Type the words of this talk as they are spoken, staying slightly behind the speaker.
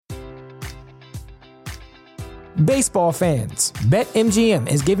Baseball fans, BetMGM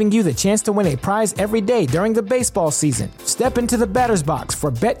is giving you the chance to win a prize every day during the baseball season. Step into the batter's box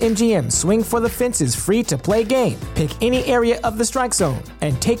for BetMGM Swing for the Fences free-to-play game. Pick any area of the strike zone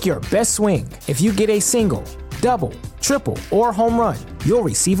and take your best swing. If you get a single, double, triple, or home run, you'll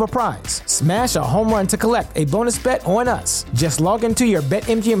receive a prize. Smash a home run to collect a bonus bet on us. Just log into your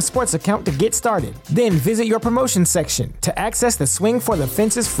BetMGM Sports account to get started. Then visit your promotion section to access the Swing for the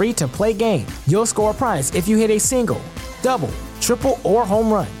Fences free-to-play game. You'll score a prize if you hit a single, double, triple, or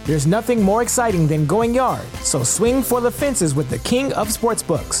home run. There's nothing more exciting than going yard. So swing for the fences with the king of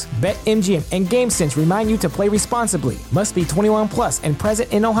sportsbooks. BetMGM and GameSense remind you to play responsibly. Must be 21 plus and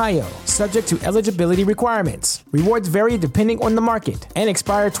present in Ohio. Subject to eligibility requirements. Rewards vary depending on the market and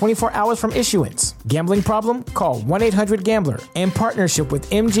expire 24 hours from issuance. Gambling problem? Call 1-800-GAMBLER. In partnership with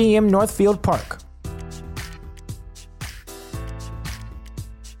MGM Northfield Park.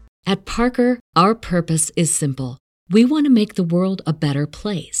 At Parker, our purpose is simple. We want to make the world a better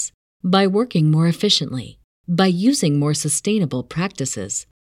place by working more efficiently, by using more sustainable practices,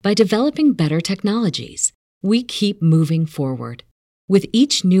 by developing better technologies. We keep moving forward. With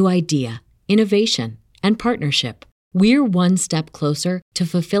each new idea, innovation, and partnership, we're one step closer to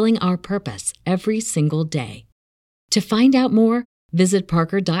fulfilling our purpose every single day. To find out more, visit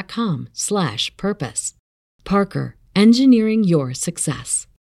parker.com/purpose. Parker, engineering your success.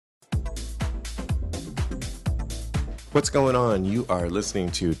 What's going on? You are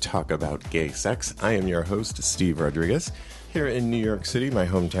listening to Talk About Gay Sex. I am your host, Steve Rodriguez, here in New York City, my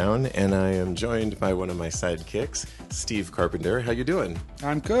hometown, and I am joined by one of my sidekicks, Steve Carpenter. How you doing?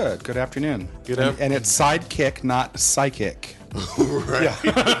 I'm good. Good afternoon. And it's sidekick, not psychic. Right.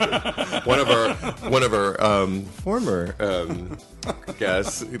 Yeah. one of our former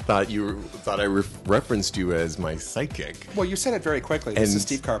guests thought I referenced you as my sidekick. Well, you said it very quickly. This is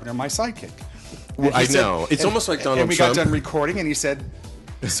Steve Carpenter, my sidekick. Well, I know. It's almost like Donald Trump. And we got done recording, and he said,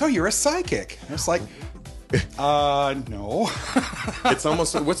 "So you're a psychic?" And it's like, no. It's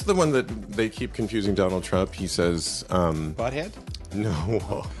almost. What's the one that they keep confusing Donald Trump? He says, "Butthead."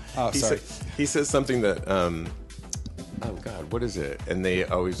 No. Oh, sorry. He says something that. Oh God, what is it? And they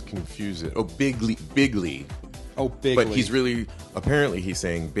always confuse it. Oh, big league. Oh, big But league. he's really, apparently he's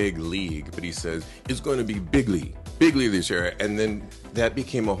saying big league, but he says it's going to be big league this year. And then that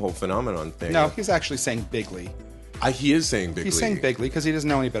became a whole phenomenon thing. No, he's actually saying bigly. He is saying big He's league. saying bigly because he doesn't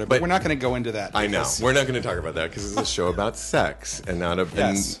know any better. But we're not going to go into that. I know. We're not going to talk about that because it's a show about sex and not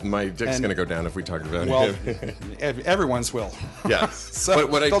Yes. and my dick's going to go down if we talk about Well, it. everyone's will. Yes. So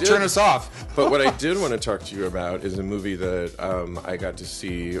they'll turn us off. But what I did want to talk to you about is a movie that I got to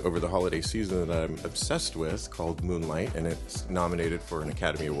see over the holiday season that I'm obsessed with called Moonlight, and it's nominated for an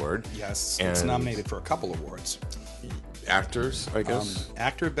Academy Award. Yes, and it's nominated for a couple awards. Actors, I guess.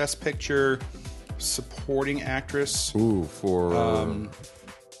 Actor, Best Picture, Supporting Actress. Ooh, for... I'm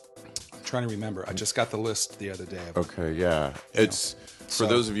trying to remember. I just got the list the other day. Okay, yeah. It's... For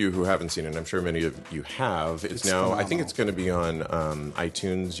those of you who haven't seen it, I'm sure many of you have. It's now... phenomenal. I think it's going to be on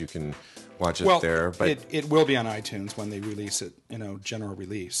iTunes. You can watch it there. But it will be on iTunes when they release it, general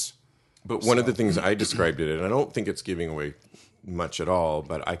release. But one of the things I described it, and I don't think it's giving away much at all,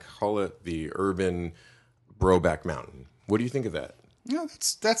 but I call it the urban Brokeback Mountain. What do you think of that? Yeah,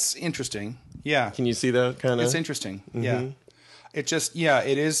 that's interesting. Yeah. Can you see that kind of? It's interesting. Mm-hmm. Yeah. It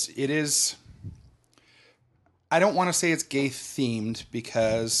is. I don't want to say it's gay themed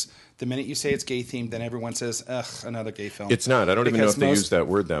because the minute you say it's gay themed, then everyone says, ugh, another gay film. It's not. I don't even know if they use that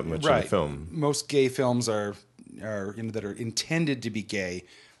word that much in the film. Most gay films are that are intended to be gay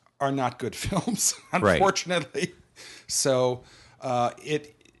are not good films, unfortunately. Right. So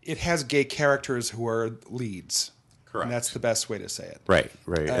it has gay characters who are leads. Correct. And that's the best way to say it. Right.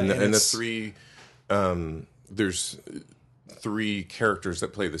 And the three, there's three characters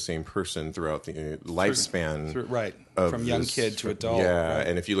that play the same person throughout the lifespan. From young kid to adult. Yeah, right.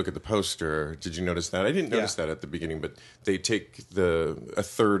 And if you look at the poster, did you notice that? I didn't notice that at the beginning, but they take a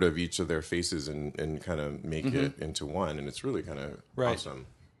third of each of their faces and kind of make it into one, and it's really kind of awesome.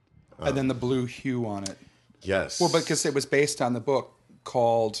 And then the blue hue on it. Yes. Well, because it was based on the book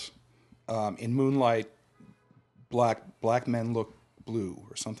called In Moonlight, Black Men Look Blue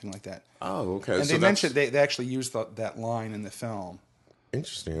or something like that. Oh, okay. And they mentioned they actually used that line in the film.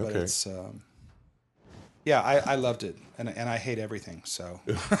 Interesting. Okay. But it's I loved it, and I hate everything. So.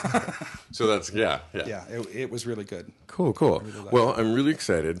 So that's yeah. It was really good. Cool. Well, I'm really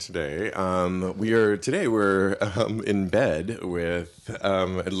excited today. We're in bed with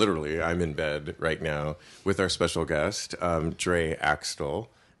literally I'm in bed right now with our special guest, Dre Axtell.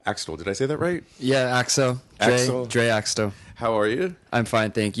 Axtell. Did I say that right? Yeah, Axel. Dre Axtell. How are you? I'm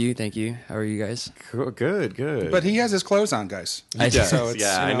fine, thank you. Thank you. How are you guys? Cool, good. But he has his clothes on, guys. So it's,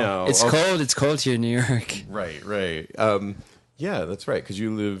 I know. It's cold. It's cold here in New York. Right. Yeah, that's right. Because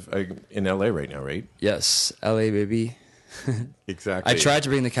you live in LA right now, right? Yes, LA, baby. Exactly. I tried to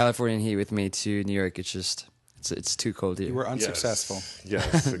bring the Californian heat with me to New York. It's just, it's too cold here. You were unsuccessful.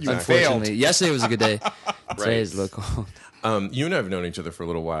 Yes, exactly. Unfortunately, yesterday was a good day. Today is a little cold. You and I have known each other for a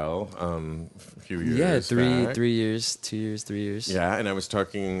little while, a few years. Yeah, back. 3 years, 2 years, 3 years. Yeah, and I was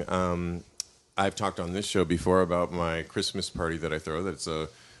talking. I've talked on this show before about my Christmas party that I throw. That's a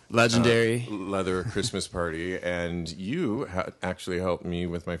Legendary leather Christmas party, and you actually helped me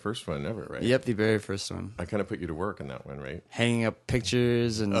with my first one ever, right? Yep, the very first one. I kind of put you to work in that one, right? Hanging up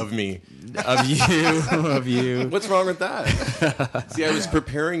pictures and Of me. of you, of you, What's wrong with that? See, I was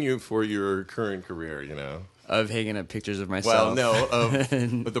preparing you for your current career, of hanging up pictures of myself. Well, no,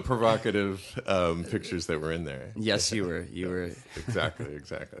 of the provocative pictures that were in there. Yes, you were. You were. Exactly.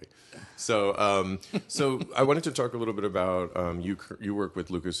 So, so I wanted to talk a little bit about you work with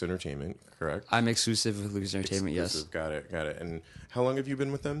Lucas Entertainment, correct? I'm exclusive with Lucas Entertainment. Exclusive. Yes. Got it. And how long have you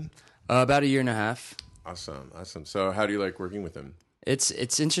been with them? About a year and a half. Awesome. So, how do you like working with them? It's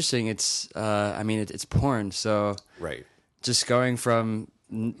interesting. It's it's porn. So Right. just going from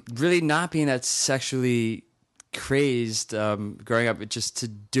really not being that sexually crazed growing up, just to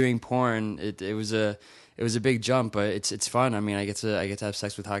doing porn. It was a big jump, but it's fun. I mean, I get to have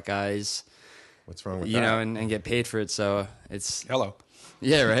sex with hot guys. What's wrong with you that? know, and get paid for it. So it's Hello.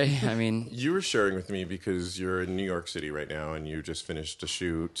 yeah, right. I mean, You were sharing with me because you're in New York City right now and you just finished a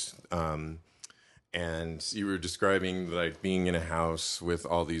shoot. And you were describing like being in a house with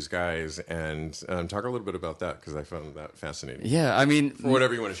all these guys, and talk a little bit about that because I found that fascinating. yeah. I mean, For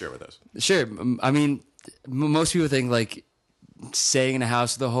whatever you want to share with us. sure. I mean, most people think like staying in a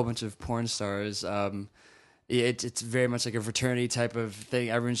house with a whole bunch of porn stars. It's very much like a fraternity type of thing.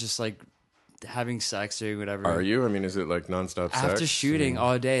 Everyone's just like having sex doing whatever. Are you? I mean, is it like nonstop sex? After shooting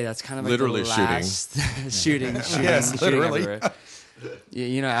all day, that's kind of like Literally the last shooting. Yes, shooting literally. everywhere.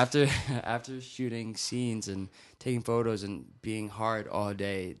 You know, after shooting scenes and taking photos and being hard all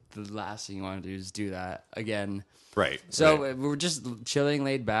day, the last thing you want to do is do that again. Right. So right. we're just chilling,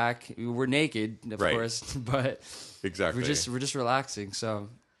 laid back. We're naked, of Right. course, but Exactly. we're just relaxing. So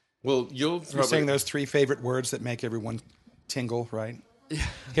Well, you'll You're probably saying those three favorite words that make everyone tingle, right?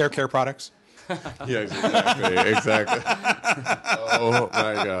 Hair care products. Yeah, exactly. Oh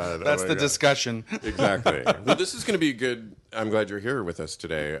my God. That's the discussion. Exactly. Well, this is going to be good. I'm glad you're here with us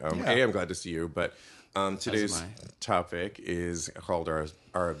today. I'm glad to see you. But today's topic is called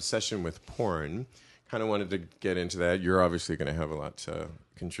our obsession with porn. Kind of wanted to get into that. You're obviously going to have a lot to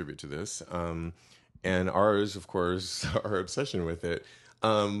contribute to this. And ours, of course, our obsession with it.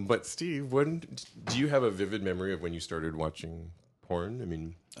 But Steve, do you have a vivid memory of when you started watching porn? I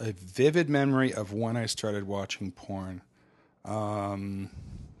mean, A vivid memory of when I started watching porn. 2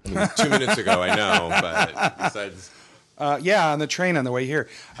 minutes ago, I know, but besides... Yeah, on the train on the way here.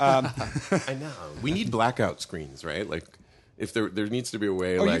 I know. We need blackout screens, right? Like, if there needs to be a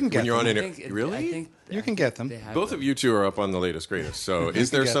way, you like, can get when you're on them. an... Really? I think You can get them. they have Both of you two are up on the latest, greatest. So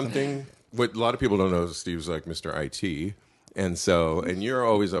is there get them. something... What a lot of people don't know is Steve's like Mr. IT. And you're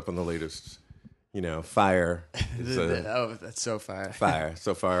always up on the latest, fire. Oh, that's so fire. Fire.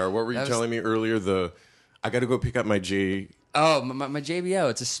 So fire. What were you telling me earlier? I got to go pick up my J... Oh, my JBL.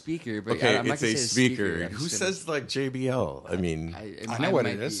 It's a speaker, but Okay, I'm not it's gonna a say speaker. I'm Who just gonna- says like JBL? I mean, I know what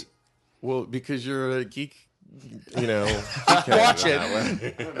it is. well, because you're a geek, Watch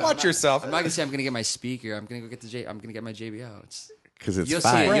it. Watch yourself. I'm not gonna say I'm gonna get my speaker. I'm gonna go get I'm gonna get my JBL. because it's You'll see.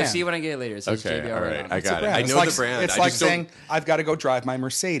 fire. You'll see when I get it later. It says Okay, JBL all right right, on I it. got it. Brand. I It's know like, the brand. It's I like just don't- saying, I've got to go drive my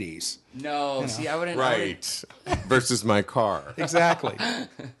Mercedes. No, see, I wouldn't. right versus my car. Exactly.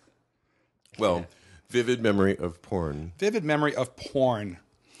 Well, vivid memory of porn. Vivid memory of porn.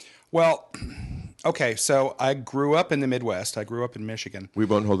 Well, okay, so I grew up in the Midwest. I grew up in Michigan. We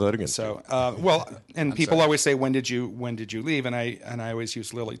won't hold that against you. So, and people always say, "When did you leave?" And I always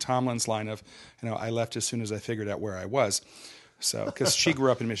use Lily Tomlin's line of, I left as soon as I figured out where I was. So, because she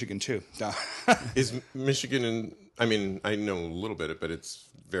grew up in Michigan too. Is Michigan? I mean, I know a little bit, but it's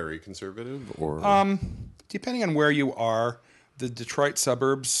very conservative, or Depending on where you are, the Detroit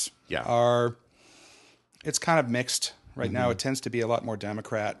suburbs Yeah. are. It's kind of mixed right now. It tends to be a lot more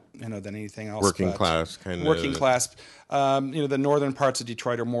Democrat, than anything else. working but- class kind of Working class. The northern parts of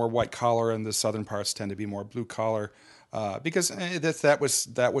Detroit are more white collar, and the southern parts tend to be more blue collar, because that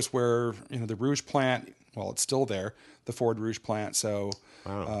was where the Rouge plant. Well, it's still there, the Ford Rouge plant. So,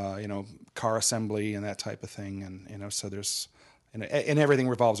 car assembly and that type of thing, and so there's and everything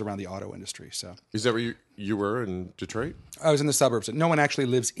revolves around the auto industry. So, is that where you were in Detroit? I was in the suburbs. No one actually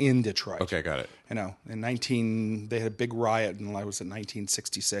lives in Detroit. Okay, got it. You know, they had a big riot, and I was in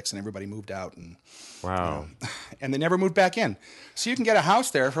 1966, and everybody moved out, and wow, and they never moved back in. So you can get a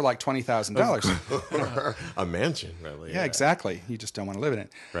house there for like $20,000. A mansion, really? Yeah, exactly. You just don't want to live in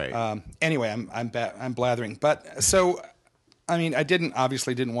it. Right. Anyway, I'm blathering, but so. I mean, I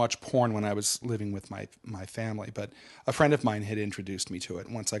obviously didn't watch porn when I was living with my family, but a friend of mine had introduced me to it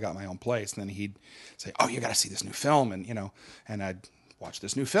once I got my own place. And then he'd say, "Oh, you got to see this new film," and and I'd watch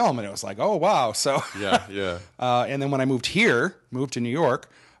this new film, and it was like, "Oh, wow!" So yeah. And then when I moved to New York,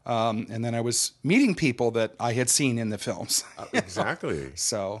 and then I was meeting people that I had seen in the films. Exactly.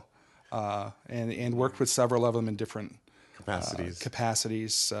 So, and worked with several of them in different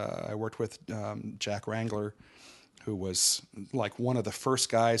capacities. I worked with Jack Wrangler, who was like one of the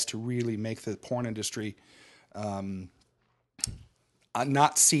first guys to really make the porn industry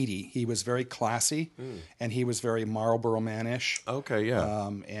not seedy. He was very classy, and he was very Marlboro Man-ish. Okay,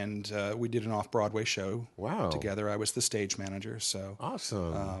 yeah. And we did an off-Broadway show together. I was the stage manager. So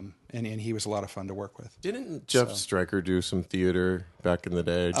awesome. And he was a lot of fun to work with. Didn't Jeff Stryker do some theater back in the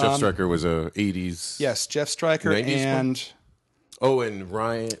day? Jeff Stryker was a 80s. Yes, Jeff Stryker and... One? Oh, and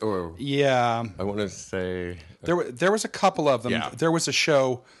Ryan, or yeah, I want to say there was a couple of them. Yeah. There was a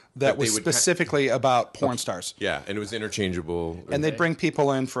show that was specifically about porn stars. Yeah, and it was interchangeable. And they'd bring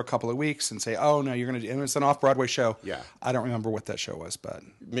people in for a couple of weeks and say, "Oh no, you're going to do." And it's an off-Broadway show. Yeah, I don't remember what that show was, but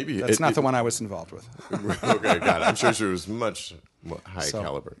maybe that's not the one I was involved with. Okay, got it. I'm sure it was much high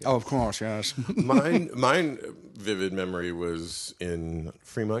caliber. Oh, of course, yes. Mine vivid memory was in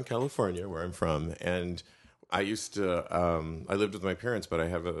Fremont, California, where I'm from, and I used to, I lived with my parents, but I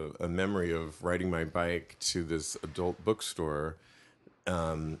have a memory of riding my bike to this adult bookstore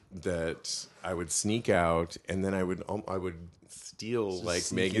that I would sneak out, and then I would steal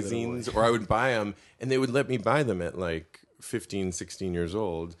like magazines, or I would buy them, and they would let me buy them at like 15, 16 years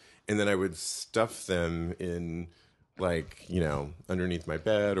old, and then I would stuff them in like, underneath my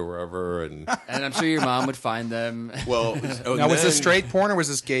bed or wherever. And I'm sure your mom would find them. Well, now, was this straight porn or was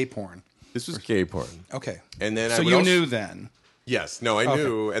this gay porn? This was gay porn. Okay. And then so you knew then? Yes. No, I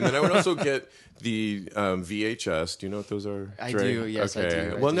knew. And then I would also get the VHS. Do you know what those are? I do. Yes, okay. I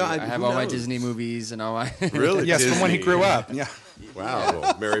do. Well, no, I have all my Disney movies and all my... Really? Yes, Disney. from when he grew up. Yeah.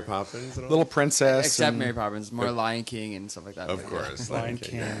 Wow. Mary Poppins and all? Little Princess. Except Mary Poppins. More Lion King and stuff like that. Of course. Lion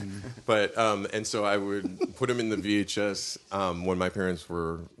King. But, and so I would put them in the VHS when my parents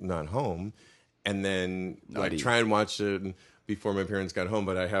were not home, and then like try and watch it before my parents got home.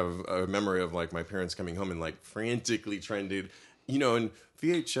 But I have a memory of like my parents coming home and like frantically trying to, and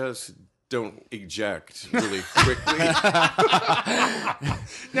VHS don't eject really quickly.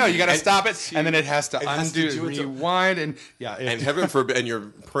 No, you got to stop it, and then it has to undo, rewind, and and heaven forbid, and you're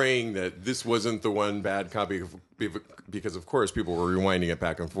praying that this wasn't the one bad copy, because of course people were rewinding it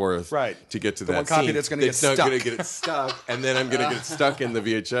back and forth, to get to that one copy scene. that's going to get stuck. Not going to get it stuck, and then I'm going to get stuck in the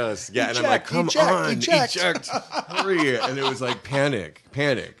VHS. Yeah, eject, and I'm like, come on, eject, hurry! And it was like panic.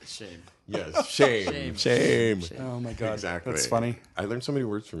 Shame. Yes, shame. Oh my God, exactly. That's funny. I learned so many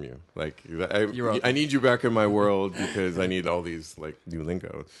words from you. Like, I need you back in my world because I need all these like new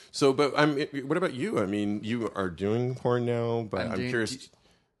lingo. So, but what about you? I mean, you are doing porn now, but I'm curious.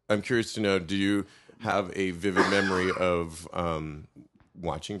 I'm curious to know: do you have a vivid memory of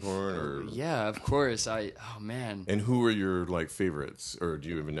watching porn? Or yeah, of course. Oh man. And who are your like favorites, or do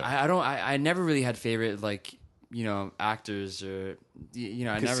you even know? I never really had favorite like actors or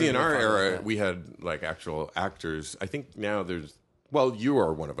I never. See, in our era, we had like actual actors. I think now there's. Well, you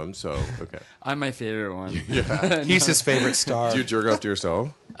are one of them, so okay. I'm my favorite one. Yeah, he's his favorite star. Do you jerk off to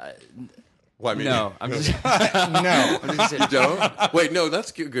yourself? Well, I mean, no, I'm just no. You don't? Wait, no,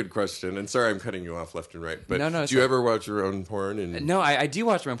 that's a good question. And sorry, I'm cutting you off left and right. But no, do you ever watch your own porn? And no, I do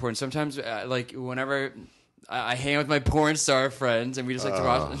watch my own porn. Sometimes, like whenever I hang out with my porn star friends, and we just like to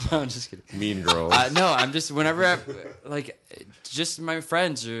watch. No, I'm just kidding. Mean Girls. No, I'm just whenever just my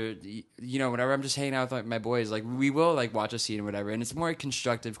friends or whenever I'm just hanging out with like my boys, like we will like watch a scene or whatever, and it's more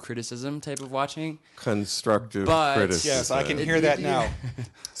constructive criticism type of watching. Constructive but, criticism. Yes, I can hear that now.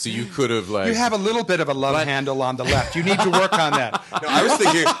 So you could have like you have a little bit of a love handle on the left. You need to work on that. No,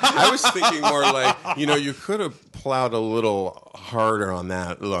 I was thinking more like you could have plowed a little harder on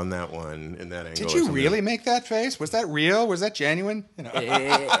that one in that angle. Did you really make that face? Was that real? Was that genuine?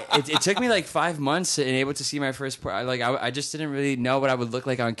 It took me like 5 months and able to see my first porn. Like I just didn't really know what I would look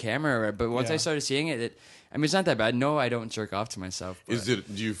like on camera. But once I started seeing it, it's not that bad. No, I don't jerk off to myself. But. Do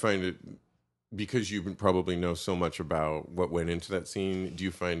you find it, because you probably know so much about what went into that scene, do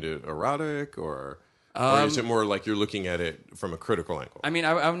you find it erotic or? Or is it more like you're looking at it from a critical angle? I mean,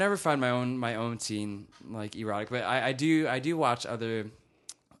 I would never find my own scene like erotic, but I do watch other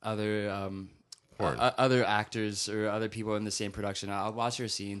other actors or other people in the same production. I'll watch their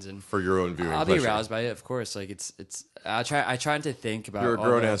scenes and for your own viewing I'll pleasure. be aroused by it, of course. Like it's I try not to think about. You're a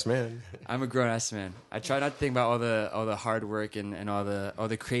grown ass man. I'm a grown ass man. I try not to think about all the hard work and all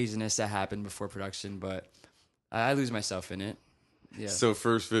the craziness that happened before production, but I lose myself in it. Yeah. So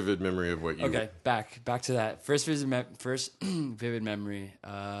first vivid memory of what you Okay, back to that. First vivid memory.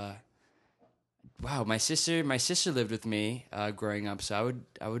 Wow, my sister lived with me growing up, so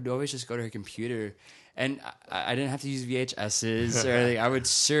I would always just go to her computer, and I didn't have to use VHSs or anything. I would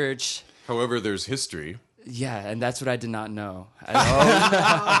search. However, there's history. Yeah, and that's what I did not know.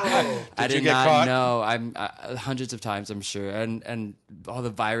 I did not know. I'm hundreds of times, I'm sure, and all the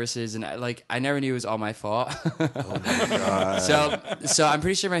viruses, and I never knew it was all my fault. Oh my God. So I'm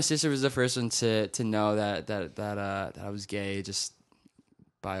pretty sure my sister was the first one to know that I was gay just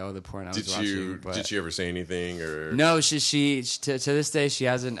by all the porn I was watching. Did she ever say anything or? No, she to this day she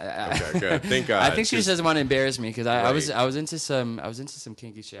hasn't. Okay, good. Thank God. I think she just doesn't want to embarrass me because I was into some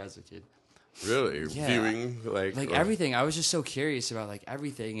kinky shit as a kid. Really? Yeah. Viewing everything. I was just so curious about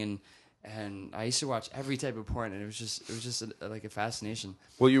everything, and I used to watch every type of porn, and it was just a fascination.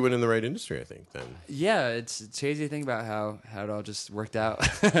 Well, you went in the right industry, I think. Then. Yeah, it's crazy to think about how it all just worked out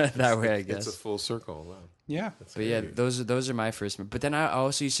that way. I guess it's a full circle. Wow. Yeah. But yeah, those are my first. But then I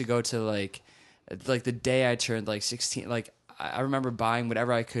also used to go to like the day I turned 16. I remember buying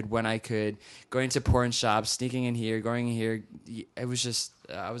whatever I could when I could, going to porn shops, sneaking in here, going in here. It was just,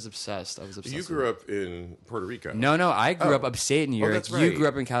 I was obsessed. You grew up in Puerto Rico. No, I grew up upstate New York. That's right. You grew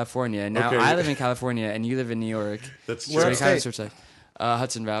up in California. Now Okay. I live in California, and you live in New York. That's So true. we kind of switch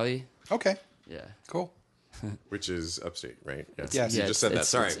Hudson Valley. Okay. Yeah. Cool. Which is upstate, right? Yes. You just said that.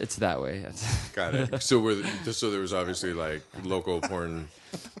 Sorry. It's that way. Got it. So there was obviously local porn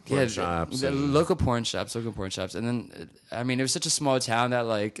shops. Local porn shops, and then it was such a small town that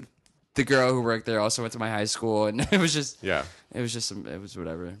the girl who worked there also went to my high school, and it was just it was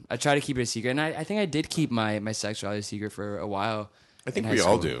whatever. I tried to keep it a secret, and I think I did keep my sexuality secret for a while. I think we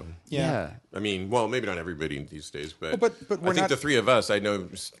all do. Yeah. I mean, well, maybe not everybody these days, but we're I think not, the three of us, I know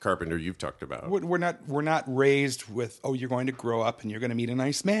Carpenter, you've talked about. We're not raised with, you're going to grow up and you're going to meet a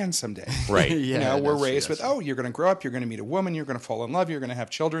nice man someday. Right. Yeah. We're raised with, you're going to grow up, you're going to meet a woman, you're going to fall in love, you're going to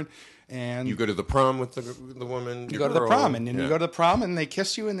have children, and you go to the prom with the woman. You go to the prom, and then you go to the prom, and they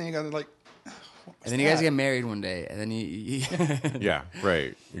kiss you, and then you go to and then you guys get married one day, and then you yeah.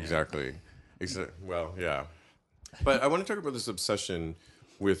 Right. Exactly. Well, yeah. But I want to talk about this obsession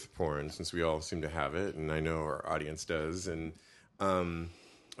with porn, since we all seem to have it, and I know our audience does. And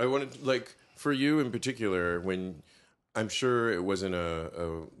I wanted, for you in particular, when I'm sure it wasn't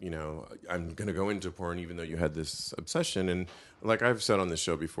I'm going to go into porn, even though you had this obsession. And like I've said on this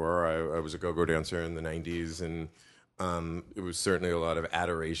show before, I was a go-go dancer in the 90s, and it was certainly a lot of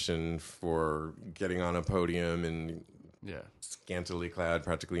adoration for getting on a podium and scantily clad,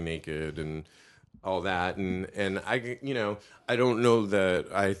 practically naked, and all that, and I I don't know that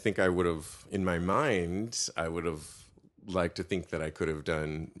I think I would have, in my mind, I would have liked to think that I could have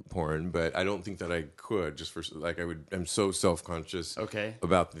done porn, but I don't think that I could, just for I'm so self-conscious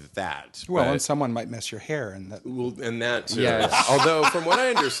about that. Well, and someone might mess your hair, and that that too. Yeah. Although from what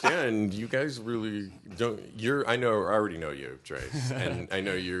I understand, you guys really don't. I already know you, Trace, and I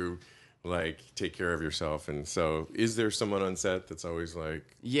know you. Take care of yourself, and so is there someone on set that's always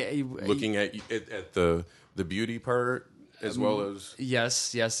looking at the beauty part as well as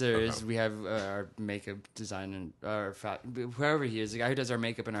yes there is. We have our makeup designer, whoever he is, the guy who does our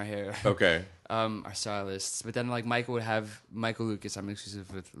makeup and our hair. Okay. Our stylists, but then Michael would have Michael Lucas. I'm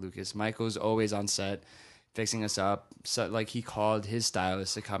exclusive with Lucas. Michael's always on set fixing us up. So he called his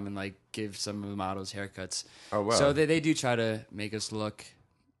stylist to come and give some of the models haircuts. Oh wow. So they do try to make us look.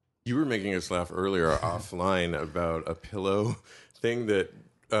 You were making us laugh earlier offline about a pillow thing that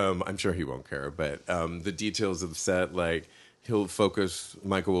I'm sure he won't care, but the details of the set, Michael will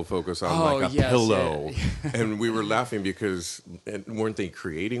focus on a pillow, and we were laughing because weren't they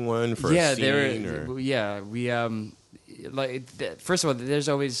creating one for a scene? First of all, there's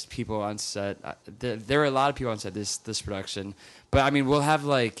always people on set. There are a lot of people on set this production, but we'll have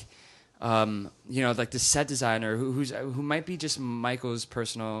the set designer who might be just Michael's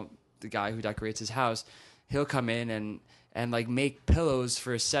the guy who decorates his house. He'll come in and and like make pillows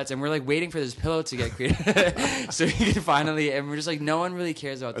for sets, and we're like waiting for this pillow to get created so we can finally, and we're just like, no one really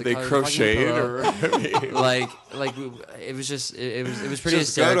cares about the they color crocheted of the pillow. like it was just it was pretty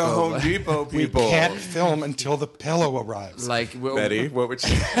Just go hysterical. to Home Depot, We people. can't film until the pillow arrives. Like Betty, what would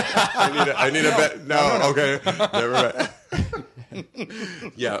you? I need a bet. No, okay, never mind.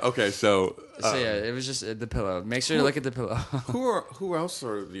 Yeah, okay. So so yeah, it was just the pillow. Make sure to look at the pillow. who else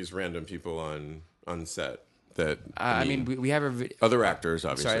are these random people on set? That I mean, we have a other actors,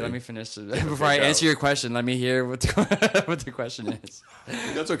 obviously. Sorry, let me finish before I answer your question. Let me hear what the question is.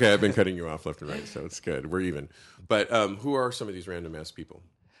 That's okay. I've been cutting you off left and right, so it's good. We're even. But who are some of these random ass people?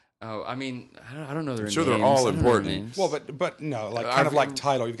 Oh, I mean, I don't know their names. Sure, they're all I don't know their important. names. Well, but no, like kind of like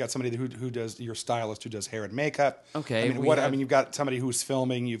title. You've got somebody who does your stylist who does hair and makeup. Okay, I mean, you've got somebody who's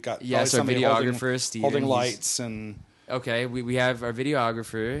filming. You've got Yes, our somebody videographer, Steven, holding he's- lights and. Okay, we have our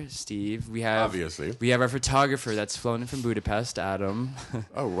videographer, Steve. We have Obviously. we have our photographer that's flown in from Budapest, Adam.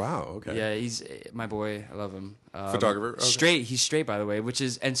 Oh wow. Okay. Yeah, he's my boy. I love him. Photographer? Okay. Straight. He's straight, by the way.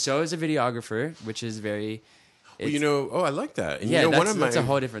 And so is a videographer, which is very. Well, I like that. And Yeah, you know, that's a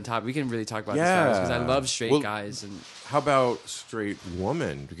whole different topic. We can really talk about this guys because I love straight guys. And how about straight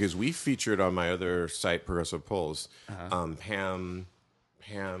woman? Because we featured on my other site, Progressive Polls, Pam.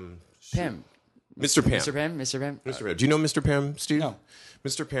 Mr. Pam. Mr. Pam. Do you know Mr. Pam, Steve? No.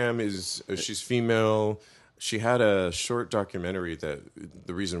 Mr. Pam is she's female. She had a short documentary that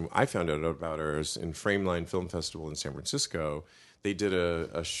the reason I found out about her is in Frameline Film Festival in San Francisco. They did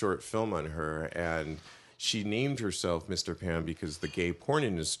a short film on her, and she named herself Mr. Pam because the gay porn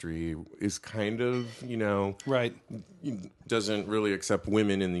industry is kind of, Right. doesn't really accept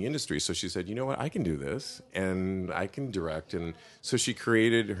women in the industry. So she said, you know what, I can do this and I can direct. And so she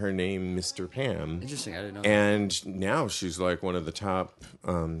created her name, Mr. Pam. Interesting, I didn't know that. And now she's like one of the top,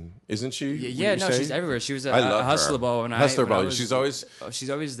 isn't she? Yeah, no, she's everywhere. She was I love a Hustler her. Ball when Hustler when I Ball. was- She's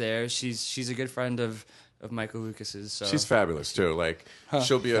always there. She's a good friend of Michael Lucas's. So. she's fabulous too. Like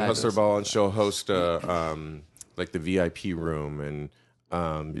she'll be at Hustler Fabulous. Ball and she'll host like the VIP room,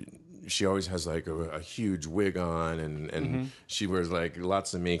 and she always has like a huge wig on, and she wears like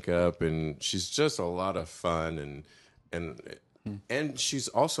lots of makeup, and she's just a lot of fun, and she's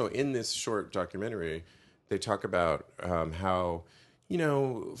also in this short documentary. They talk about how,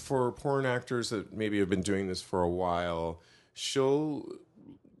 for porn actors that maybe have been doing this for a while, she'll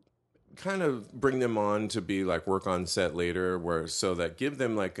kind of bring them on to be like work on set later, so that give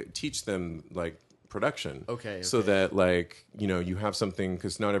them like teach them like production. Okay. So that like you have something,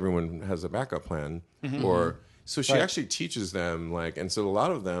 because not everyone has a backup plan, or so she actually teaches them like, and so a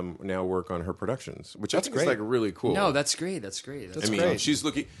lot of them now work on her productions, which I think is like really cool. No, that's great. That's great. I mean, she's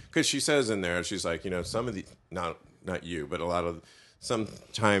looking, because she says in there, she's like, some of the not you, but a lot of.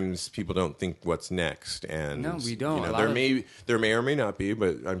 Sometimes people don't think what's next, and No, we don't. A lot there may or may not be,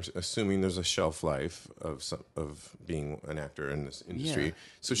 but I'm assuming there's a shelf life of being an actor in this industry. Yeah.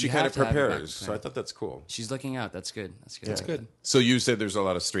 So she You kind have of to have a backup prepares. So plan. I thought that's cool. She's looking out. That's good. That's good. That's good. So you said there's a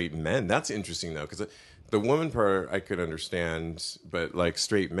lot of straight men. That's interesting though, because the woman part I could understand, but like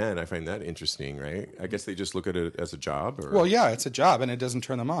straight men, I find that interesting. Right? I guess they just look at it as a job. Or Well, yeah, it's a job, and it doesn't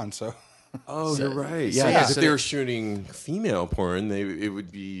turn them on. So oh, you're right. so Yeah, yeah, 'cause so if they the- were shooting female porn, it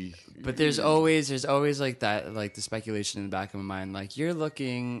would be. But there's always like that, like the speculation in the back of my mind, like you're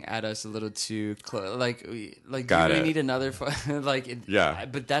looking at us a little too close, like Got do we it. need another, Yeah.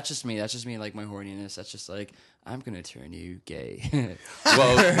 But that's just me. That's just me, like my horniness. That's just like I'm gonna turn you gay.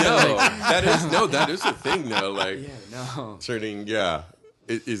 Well, that is the thing though. Like no. turning, yeah.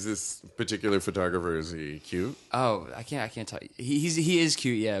 Is this particular photographer, is he cute? Oh, I can't tell you. He is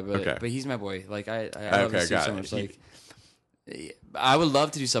cute, yeah, but Okay. but he's my boy. Like I love this dude got so it. much. Like I would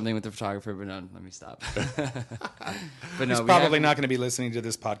love to do something with the photographer, but no, let me stop. But no, he's we probably have- not going to be listening to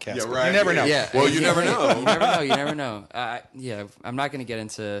this podcast. Yeah, but right. You never know. Yeah. Well, you never know. You never know. You never know. Yeah, I'm not going to get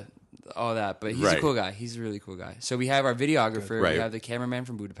into all that, but he's a Right. cool guy. He's a really cool guy. So we have our videographer. Right. We have the cameraman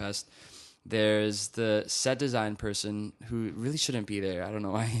from Budapest. There's the set design person who really shouldn't be there. I don't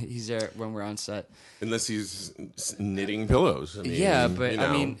know why he's there when we're on set. Unless he's knitting pillows. I mean, Yeah, but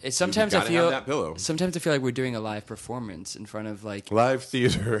I mean, sometimes I you gotta have feel that pillow. sometimes I feel like we're doing a live performance in front of like Live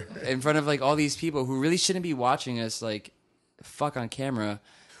theater. all these people who really shouldn't be watching us like fuck on camera.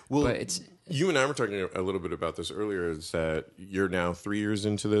 Well, but it's you and I were talking a little bit about this earlier. Is that you're now 3 years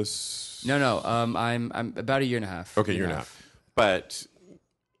into this? no. I'm about a year and a half. Okay, you're not. But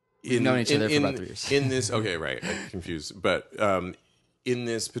We've known each other for about 3 years. In this, okay, right, I'm confused. But in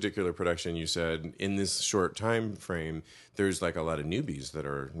this particular production, you said in this short time frame, there's like a lot of newbies that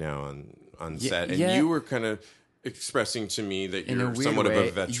are now on set, and yeah. you were kind of expressing to me that in a you're weird somewhat way.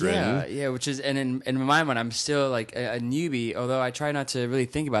 of a veteran. Yeah, which is, and in my mind, I'm still like a newbie. Although I try not to really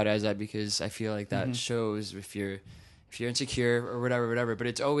think about it as that because I feel like that shows if you're insecure or whatever. But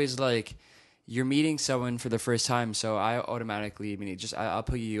it's always like you're meeting someone for the first time, so I automatically, I'll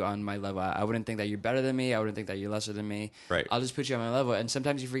put you on my level. I wouldn't think that you're better than me. I wouldn't think that you're lesser than me. Right. I'll just put you on my level. And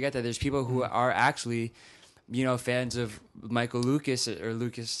sometimes you forget that there's people who are actually, fans of Michael Lucas or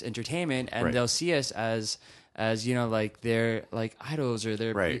Lucas Entertainment, and they'll see us as like they're like idols or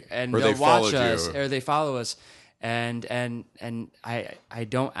they're and or they'll watch us you. or they follow us. And I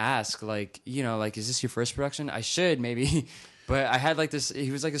don't ask like, is this your first production? I should maybe. But I had like this,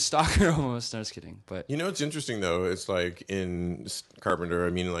 he was like a stalker almost. No, I was kidding. But It's interesting though. It's like in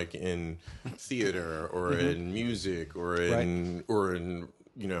Carpenter, like in theater or in music or in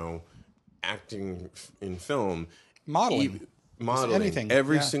acting in film. Modeling. Anything.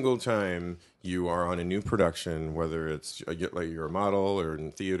 Every single time you are on a new production, whether it's like you're a model or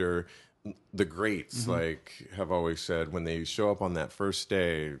in theater, the greats have always said when they show up on that first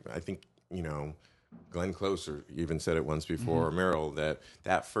day, I think, Glenn Close even said it once before, or Meryl,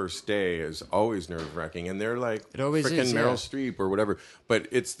 that first day is always nerve-wracking. And they're like freaking Meryl Streep or whatever. But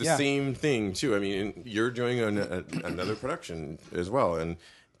it's the same thing, too. I mean, you're doing another production as well. And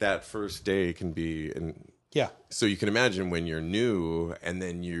that first day can be... So you can imagine when you're new and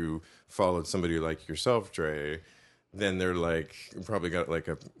then you followed somebody like yourself, Dre, then they're like, probably got like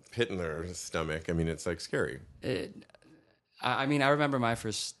a pit in their stomach. I mean, it's like scary. I remember my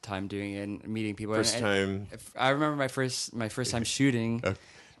first time doing it and meeting people. I remember my first time shooting.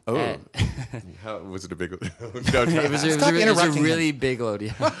 How was it a big? It was a really big load.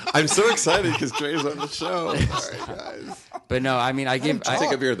 Yeah. I'm so excited because Dre's on the show. Sorry, guys. But no, I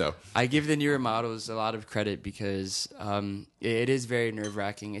take a beer though. I give the newer models a lot of credit because it is very nerve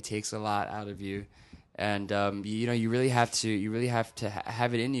wracking. It takes a lot out of you, and you really have to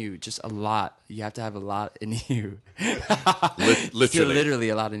have it in you, just a lot. You have to have a lot in you, literally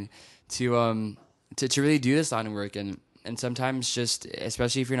a lot in you, to really do this line of work. And sometimes just,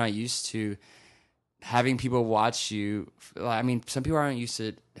 especially if you're not used to having people watch you, some people aren't used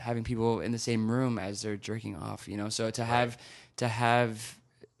to having people in the same room as they're jerking off, So to have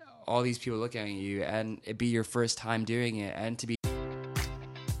all these people looking at you and it be your first time doing it and to be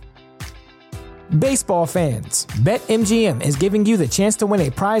Baseball fans, BetMGM is giving you the chance to win a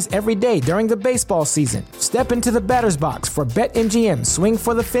prize every day during the baseball season. Step into the batter's box for BetMGM Swing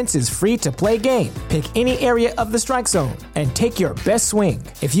for the Fences free-to-play game. Pick any area of the strike zone and take your best swing.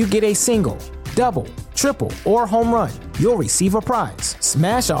 If you get a single, double, triple, or home run, you'll receive a prize.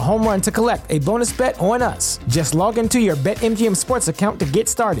 Smash a home run to collect a bonus bet on us. Just log into your BetMGM Sports account to get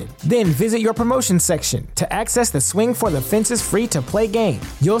started. Then visit your promotions section to access the Swing for the Fences free-to-play game.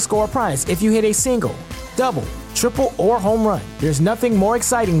 You'll score a prize if you hit a single, double, triple, or home run. There's nothing more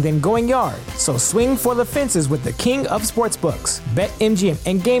exciting than going yard, so swing for the fences with the king of sportsbooks. BetMGM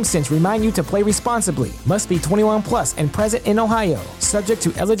and GameSense remind you to play responsibly. Must be 21 plus and present in Ohio. Subject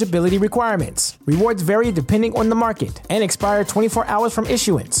to eligibility requirements. Rewards vary depending on the market and expire 24 hours from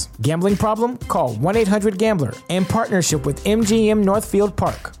issuance. Gambling problem? Call 1-800-GAMBLER. In partnership with MGM Northfield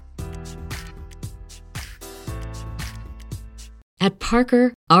Park. At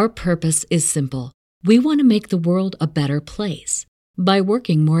Parker, our purpose is simple. We want to make the world a better place by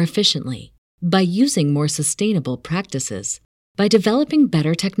working more efficiently, by using more sustainable practices, by developing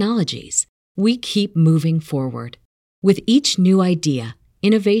better technologies. We keep moving forward. With each new idea,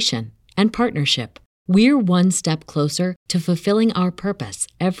 innovation, and partnership, we're one step closer to fulfilling our purpose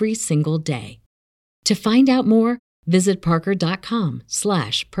every single day. To find out more, visit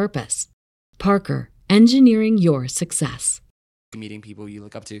parker.com/purpose. Parker, engineering your success. Meeting people you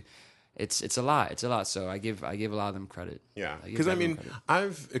look up to. It's a lot. So I give a lot of them credit. Yeah, because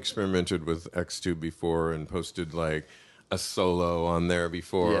I've experimented with X2 before and posted like a solo on there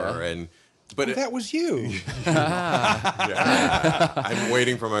before, but that was you. I'm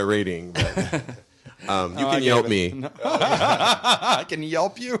waiting for my rating. But, you can Yelp me. I can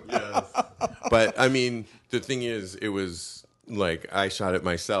Yelp you. Yes. But the thing is, it was. Like, I shot it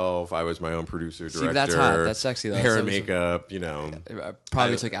myself. I was my own producer, director. See, that's hot. That's sexy, though. Hair and makeup, It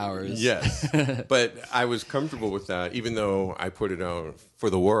probably took hours. Yes. But I was comfortable with that, even though I put it out for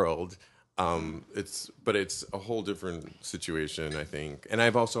the world. It's a whole different situation, I think. And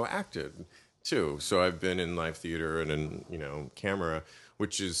I've also acted, too. So I've been in live theater and in, camera,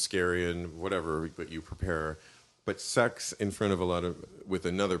 which is scary and whatever, but you prepare. But sex in front of with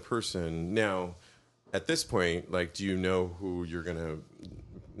another person, now... At this point, like, do you know who they're gonna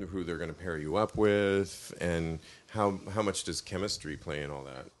pair you up with, and how much does chemistry play in all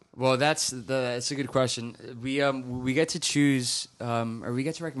that? Well, that's a good question. We get to choose, or we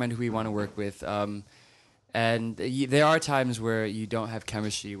get to recommend who we want to work with. And there are times where you don't have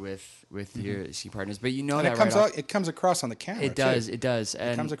chemistry with your scene partners, but you know and that it comes across on the camera. It does. Too. It does.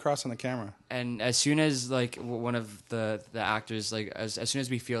 It comes across on the camera. And as soon as like one of the actors, like as soon as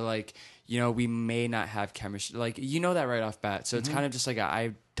we feel like we may not have chemistry, like that right off bat. So it's kind of just like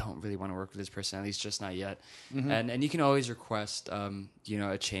I don't really want to work with this person, at least just not yet. And you can always request a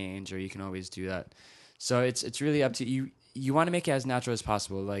change, or you can always do that. So it's really up to you. You want to make it as natural as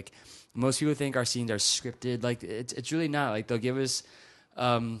possible. Like most people think our scenes are scripted. Like it's really not. Like they'll give us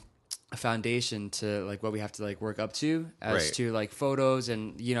a foundation to like what we have to like work up to as to like photos,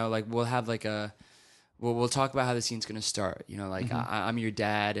 and like we'll have like we'll talk about how the scene's gonna start. Like I'm your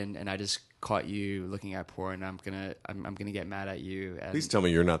dad, and I just caught you looking at porn. I'm gonna get mad at you. And Please tell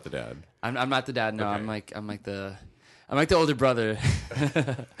me you're not the dad. I'm not the dad. No, Okay. I'm like the older brother.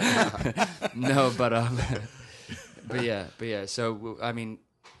 No, but yeah. So I mean,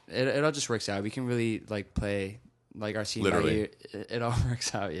 it all just works out. We can really like play like our scene. Literally. It all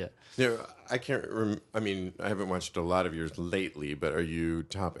works out. Yeah. Yeah, I can't. I mean, I haven't watched a lot of yours lately, but are you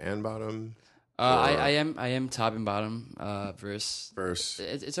top and bottom? I am top and bottom verse. Verse.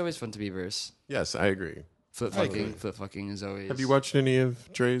 It's always fun to be verse. Yes, I agree. Flip fucking is always. Have you watched any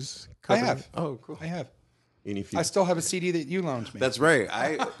of Dre's? I cover? have. Oh, cool. I have. Any I still have a CD that you loaned me. That's right.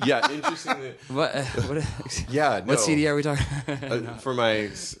 Interesting. What? Yeah. What CD are we talking? For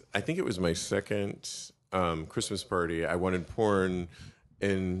my, I think it was my second Christmas party. I wanted porn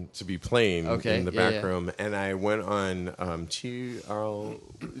to be playing in the back room, and I went on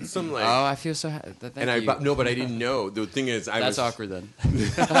TRL, some like. Oh, I feel so. Thank you. No, but I didn't know. The thing is, That's awkward then.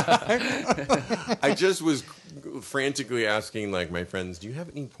 I just was frantically asking like my friends, "Do you have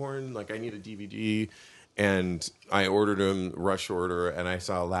any porn? Like, I need a DVD." And I ordered them rush order, and I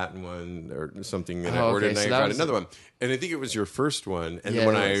saw a Latin one or something, and I ordered, and I got another one. And I think it was your first one. And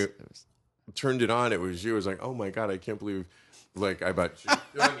when I turned it on, it was you. I was like, "Oh my god, I can't believe!" Like I bought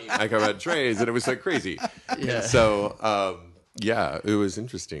Dre's, and it was like crazy. Yeah. So it was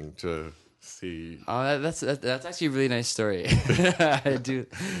interesting to see. Oh, that's actually a really nice story. I do.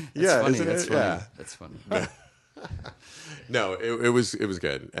 That's funny. Isn't That's it? funny. Yeah. That's funny. No, it was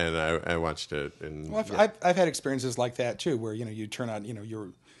good, and I watched it. And well, I've had experiences like that too, where you turn on,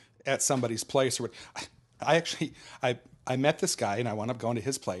 you're at somebody's place, or I met this guy, and I wound up going to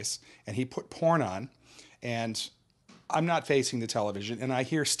his place, and he put porn on, and I'm not facing the television, and I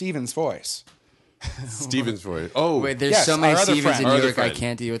hear Steven's voice. Steven's voice. Oh, wait, there's so many Stevens in Our New other York. I friend.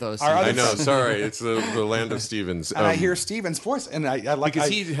 can't deal with those. I know. Sorry, it's the land of Stevens. And I hear Steven's voice, and I like because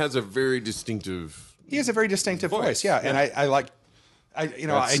he has a very distinctive. He has a very distinctive voice, Yeah. and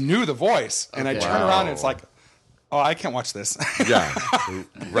I knew the voice, and I turn around, and it's like, oh, I can't watch this. Yeah,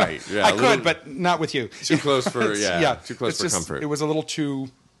 right. Yeah, I could, but not with you. Too close for too close for comfort. It was a little too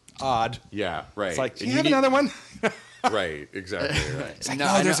odd. Yeah, right. It's like, do you have another one? Right, exactly. Right. It's like,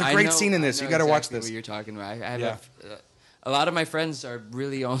 there's a great scene in this. You got to watch this. What you're talking about. I have a lot of my friends are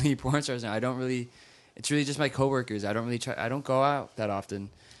really only porn stars now. It's really just my coworkers. I don't go out that often.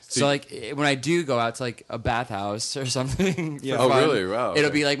 So like when I do go out to like a bathhouse or something, for fun, really? Wow. It'll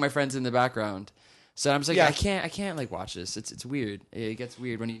be like my friends in the background. So I'm just like, Yeah. I can't like watch this. It's weird. It gets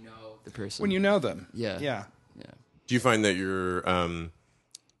weird when you know the person. When you know them. Yeah. Yeah. Do you find that you're,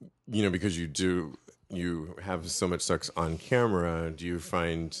 because you have so much sex on camera? Do you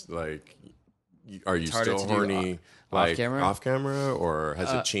find like, are you harder still to do horny off camera, or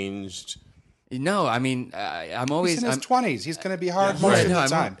has it changed? No, I mean, I'm always He's in his 20s. He's going to be hard most of the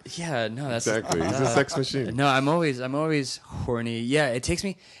time. That's Exactly. He's a sex machine. No, I'm always horny. Yeah,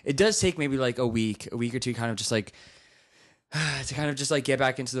 it does take maybe like a week or two, kind of just like to kind of just like get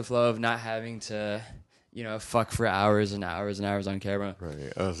back into the flow of not having to, fuck for hours and hours and hours on camera.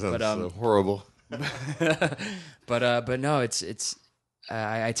 Right. Oh, sounds horrible. But no, it's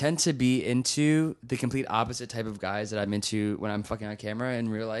I tend to be into the complete opposite type of guys that I'm into when I'm fucking on camera in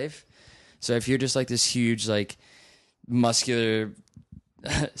real life. So if you're just like this huge, like muscular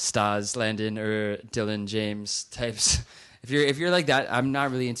Stas, Landon, or Dylan James types, if you're like that, I'm not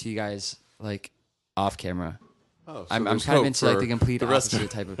really into you guys like off camera. Oh, so I'm there's kind of hope into like for the complete rest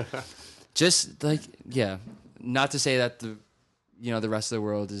opposite type of. Just like not to say that the rest of the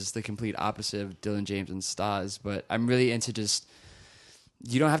world is the complete opposite of Dylan James and Stas, but I'm really into just.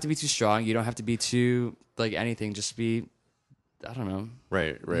 You don't have to be too strong. You don't have to be too like anything. Just be, I don't know.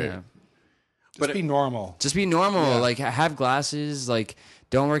 Right. Yeah. Just be normal. Just be normal. Yeah. Like have glasses. Like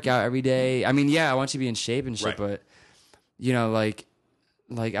don't work out every day. I mean, I want you to be in shape and shit, Right. but like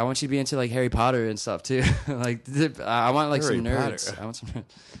like I want you to be into like Harry Potter and stuff too. Like I want like Harry some nerds. Potter. I want some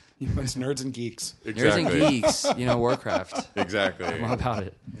It's nerds and geeks. nerds and geeks. You know, Warcraft. Exactly. I'm all about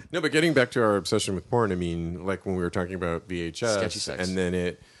it. No, but getting back to our obsession with porn, I mean, like when we were talking about Sketchy VHS, sex. and then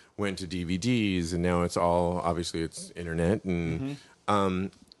it went to DVDs, and now it's all obviously it's internet, and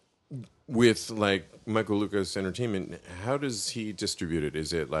with like Michael Lucas Entertainment, how does he distribute it?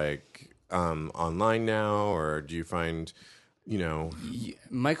 Is it like online now, or do you find, you know,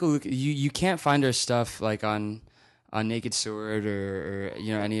 Michael Lucas, you can't find our stuff like on Naked Sword or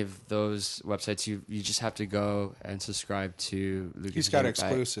you know any of those websites. You just have to go and subscribe to Lucas. He's got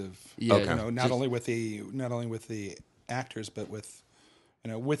Entertainment. exclusive. Yeah. You know, not only with the actors, but with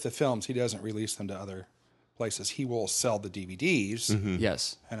with the films. He doesn't release them to other places. He will sell the DVDs.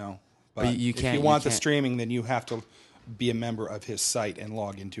 Yes. You know, But you if can't- you you want the can't- streaming, then you have to be a member of his site and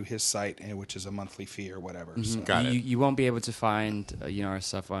log into his site, which is a monthly fee or whatever. So. Got it. You won't be able to find you know our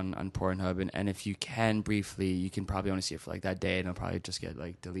stuff on Pornhub, and if you can briefly, you can probably only see it for like that day, and it'll probably just get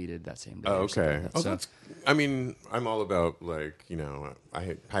like deleted that same day. Oh, or something okay. like that. Oh, So- that's. I mean, I'm all about like I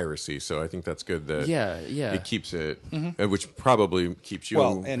hate piracy, so I think that's good that yeah. it keeps it, which probably keeps you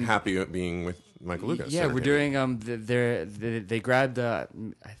Well, and- happy at being with Michael Lucas. Yeah, we're Entertainment. doing. They grabbed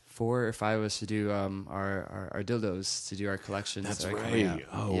 4 or 5 of us to do our dildos to do our collections. That's that are right. coming out.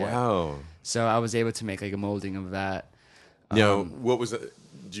 Oh Yeah. wow. So I was able to make like a molding of that. Now, what was it?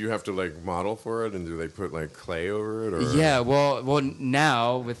 Do you have to like model for it, and do they put like clay over it? Or Yeah, well,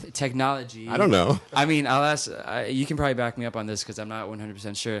 now with technology, I don't know. I mean, I'll ask. You can probably back me up on this because I'm not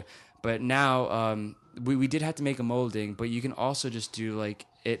 100% sure. But now, we did have to make a molding, but you can also just do like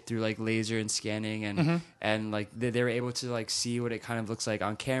it through like laser and scanning, and like they were able to like see what it kind of looks like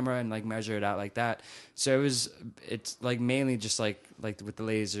on camera and like measure it out like that. So it's like mainly just like with the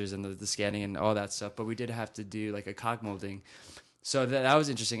lasers and the scanning and all that stuff. But we did have to do like a cock molding. So that was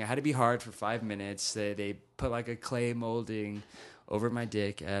interesting. I had to be hard for 5 minutes. They put like a clay molding over my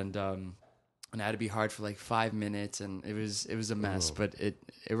dick, and I had to be hard for like 5 minutes, and it was a mess, but it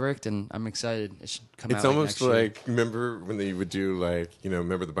worked, and I'm excited. It should come out. It's like almost next year. like, remember when they would do like,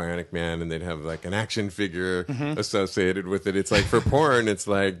 remember the Bionic Man, and they'd have like an action figure associated with it. It's like for porn, it's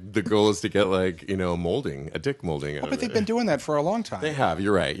like the goal is to get like, a molding, a dick molding. Out But of they've it. been doing that for a long time. They have.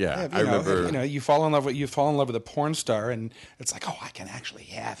 You're right. Yeah, I remember. You fall in love with a porn star, and it's like, oh, I can actually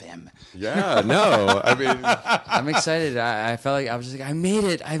have him. Yeah. No. I mean, I'm excited. I felt like I was just like, I made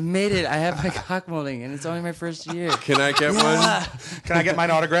it. I have my cock molding, and it's only my first year. can I get one? Can I get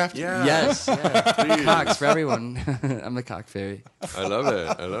mine autographed? Yeah. Yes, yeah. Please. Cocks for everyone. I'm the cock fairy. I love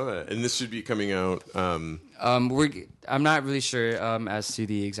it. And this should be coming out. I'm not really sure as to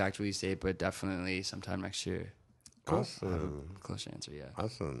the exact release date, but definitely sometime next year. Awesome. Close answer, yeah.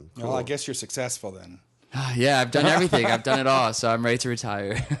 Awesome. Well, I guess you're successful then. Yeah, I've done everything. I've done it all, so I'm ready to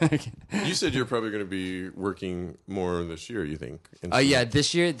retire. You said you're probably going to be working more this year. You think? Yeah,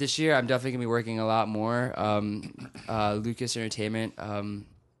 this year I'm definitely gonna be working a lot more. Lucas Entertainment,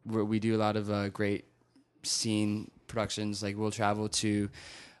 we do a lot of great scene productions. Like we'll travel to,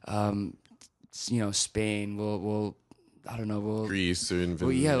 Spain. We'll I don't know. We'll Greece and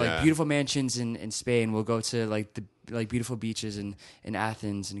like beautiful mansions in Spain. We'll go to like the beautiful beaches in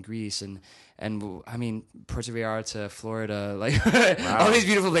Athens and Greece and Puerto Vallarta to Florida, like all these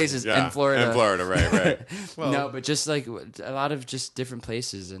beautiful places in Florida. In Florida, right. Well, No, but just like a lot of just different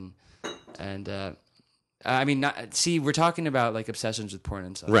places and we're talking about like obsessions with porn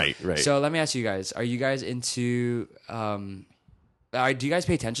and stuff. Right. So let me ask you guys: are you guys into? Do you guys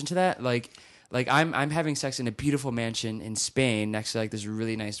pay attention to that? Like I'm having sex in a beautiful mansion in Spain next to like this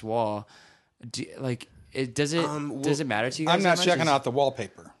really nice wall. Does it matter to you guys? I'm not that much? checking out the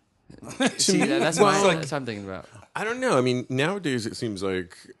wallpaper. See, that's what I'm thinking about. I don't know. I mean, nowadays it seems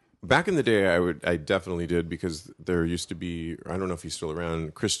like back in the day, I definitely did because there used to be. I don't know if he's still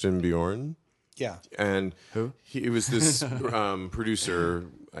around. Christian Bjorn. Yeah. And who? He was this producer,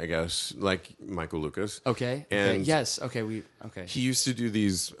 I guess, like Michael Lucas. Okay. And yes. Okay. he used to do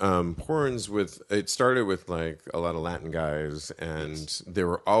these porns with. It started with like a lot of Latin guys, and they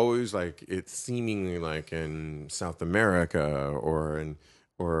were always like it's seemingly like in South America or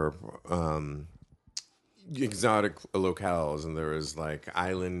exotic locales, and there was like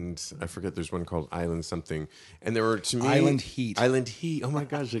island. I forget. There's one called Island something, and there were to me Island Heat. Island Heat. Oh my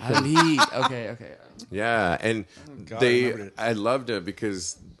gosh! Okay. Yeah, and I loved it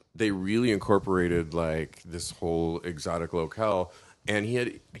because they really incorporated like this whole exotic locale, and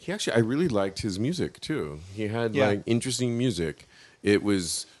I really liked his music too. He had like interesting music. It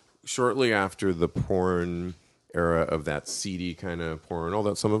was shortly after the porn era of that seedy kind of porn,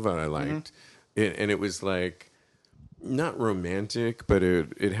 although some of it I liked. And it was like not romantic, but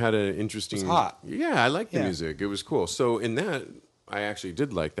it had an interesting. It was hot. Yeah, I liked the Yeah. music. It was cool. So in that, I actually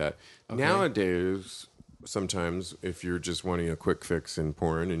did like that. Nowadays, sometimes if you're just wanting a quick fix in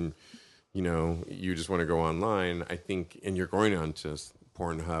porn and you just want to go online, I think, and you're going on to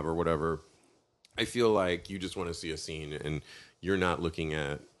Pornhub or whatever, I feel like you just want to see a scene and you're not looking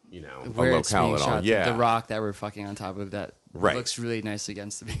at Where a it's being locale at all. shot, Yeah, the rock that we're fucking on top of that Right. looks really nice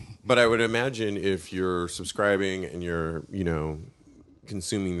against the beam. But I would imagine if you're subscribing and you're,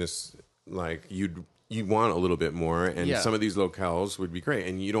 consuming this, like you want a little bit more, and Yeah. some of these locales would be great,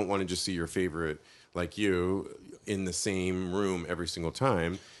 and you don't want to just see your favorite, like you, in the same room every single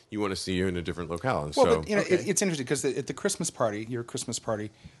time. You want to see you in a different locale. And Well, so but it's interesting because at the Christmas party,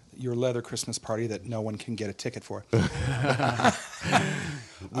 your leather Christmas party that no one can get a ticket for.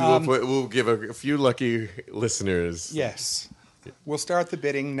 we'll give a few lucky listeners. Yes, we'll start the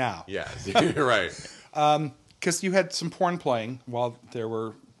bidding now. Yes, you're right. Because you had some porn playing while there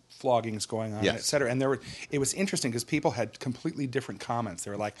were floggings going on, Yes. et cetera. And it was interesting because people had completely different comments.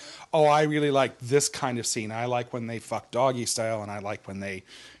 They were like, "Oh, I really like this kind of scene. I like when they fuck doggy style, and I like when they,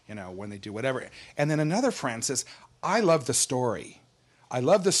 when they do whatever." And then another friend says, "I love the story. I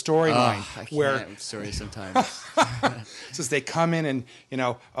love the storyline I can't where with stories sometimes. says they come in and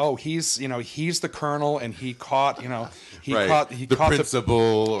he's the colonel and he caught he Right. caught The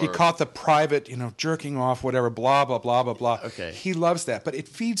principal he or- caught the private jerking off whatever blah blah blah blah blah. Okay. He loves that, but it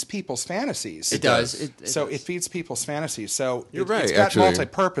feeds people's fantasies. It does. So does. it feeds people's fantasies. So You're it's right, got actually.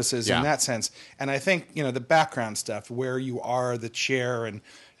 multi-purposes Yeah. in that sense. And I think the background stuff where you are, the chair, and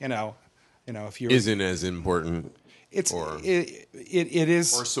if you're Isn't as important. it's or- it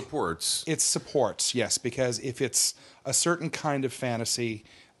is Or supports. it supports, yes, because if it's a certain kind of fantasy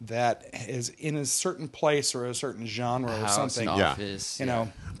that is in a certain place or a certain genre or House, something, an Yeah. office.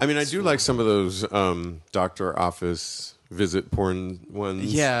 I mean, I do like some of those Doctor Office visit porn ones.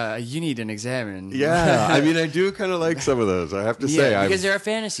 Yeah, you need an examine. Yeah, I mean, I do kind of like some of those. I have to say, Yeah, because there are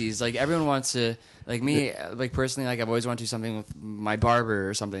fantasies. Like everyone wants to, like me, like personally, like I've always wanted to do something with my barber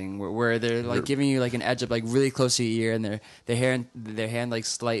or something where they're like giving you like an edge up like really close to your ear, and their hand like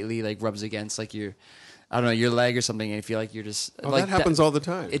slightly like rubs against like your, I don't know, your leg or something, and you feel like you're just like that happens all the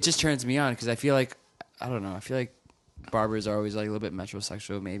time. It just turns me on because I feel like barbers are always like a little bit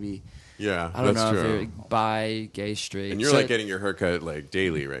metrosexual, maybe. Yeah, I don't that's know true. if they're bi, gay, straight. And you're So like getting your haircut like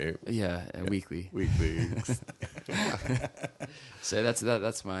daily, right? yeah, weekly. Weekly. So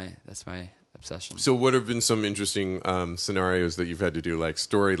that's my obsession. So, what have been some interesting scenarios that you've had to do, like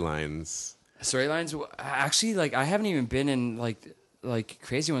storylines? Storylines, actually, like I haven't even been in like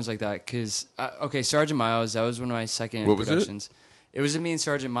crazy ones like that because Sergeant Miles, that was one of my second What was it? productions. It was me and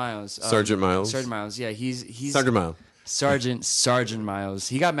Sergeant Miles. Sergeant Miles? Sergeant Miles, yeah, he's Sergeant Miles. Sergeant Miles.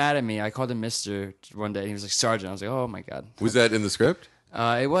 He got mad at me. I called him Mister one day. And he was like Sergeant. I was like, oh my god. Was that in the script?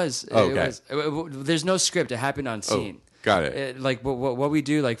 It was. Oh, It okay. was. There's no script. It happened on scene. Got it. Like what we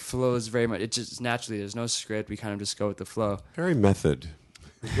do like flows very much. It just naturally. There's no script. We kind of just go with the flow. Very method.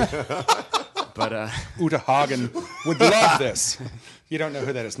 But Uta Hagen would love this. You don't know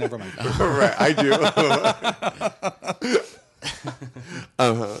who that is. Never mind. Right, I do.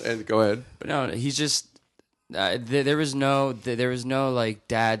 And go ahead. But no, he's just there was no like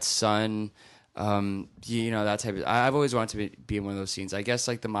dad son, that type of. I've always wanted to be in one of those scenes. I guess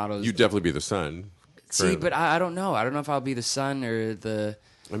like the motto. You'd definitely be the son. See, but I don't know. I don't know if I'll be the son or the.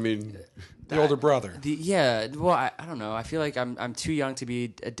 I mean, The older brother. Well, I don't know. I feel like I'm too young to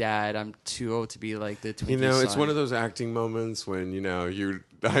be a dad. I'm too old to be like the Twinkie it's son. one of those acting moments when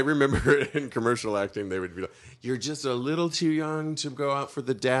I remember in commercial acting they would be like, "You're just a little too young to go out for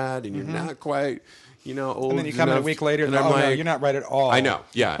the dad, and you're not quite, old." And then you come in a enough." week later and I'm no, like, you're not right at all. I know,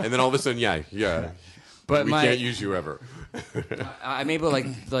 yeah. And then all of a sudden, yeah. But we can't use you ever. I'm able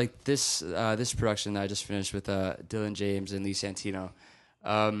like this production that I just finished with Dylan James and Lee Santino.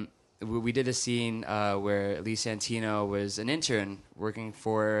 We did a scene where Lee Santino was an intern working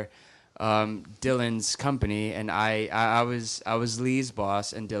for Dylan's company, and I was Lee's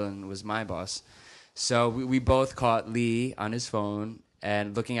boss, and Dylan was my boss. So we both caught Lee on his phone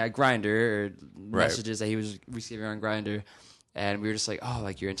and looking at Grindr or messages that he was receiving on Grindr. And we were just like, oh,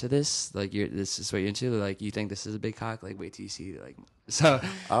 like you're into this, like this is what you're into, like you think this is a big cock, like wait till you see, like so.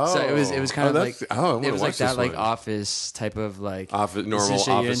 So it was kind of like it was like that, like office type of like normal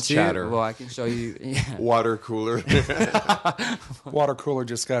office chatter. Well, I can show you. Yeah. Water cooler. Water cooler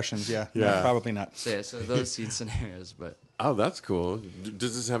discussions. Yeah. No, Yeah. probably not. So yeah, so those scene scenarios, but Oh, that's cool.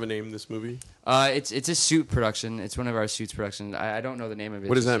 Does this have a name? This movie? it's a suit production. It's one of our suits productions. I don't know the name of it.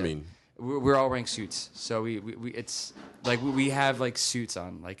 What does just that yet. mean? We're all wearing suits, so we it's like we have like suits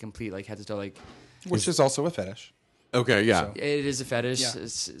on, like complete, like head to toe, like. Which is also a fetish. Okay, yeah. So- It is a fetish. Yeah.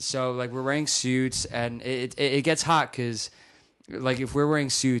 So like we're wearing suits, and it gets hot because like if we're wearing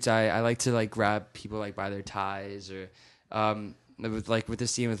suits, I like to like grab people like by their ties or with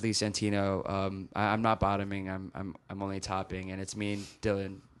this scene with Lee Santino. I'm not bottoming. I'm only topping, and it's me and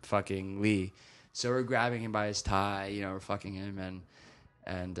Dylan fucking Lee. So we're grabbing him by his tie. You know, we're fucking him,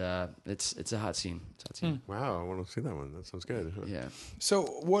 and it's a hot scene. It's a hot scene. Wow, I want to see that one. That sounds good. Yeah. So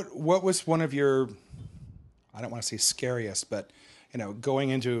what was one of your, I don't want to say scariest, but going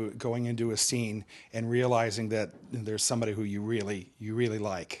into a scene and realizing that there's somebody who you really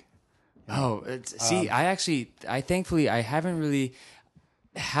like? Oh, I thankfully I haven't really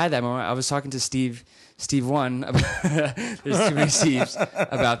had that moment. I was talking to Steve 1 about, there's too many Steves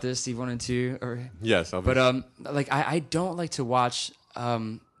about this, Steve 1 and 2 Yes, but like I don't like to watch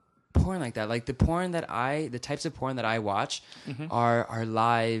porn like that. Like the types of porn that I watch are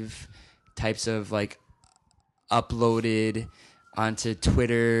live types of like uploaded onto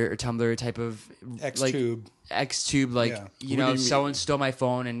Twitter or Tumblr type of Xtube, like Yeah. someone stole my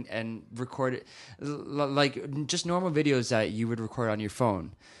phone and recorded like just normal videos that you would record on your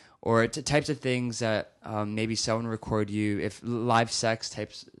phone, or types of things that maybe someone record you, if live sex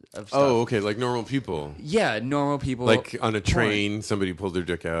types of stuff. Oh, okay, like normal people. Yeah, normal people. Like on a train, porn. somebody pulled their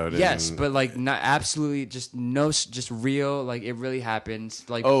dick out. Yes, and... but like not absolutely, just real. Like it really happened.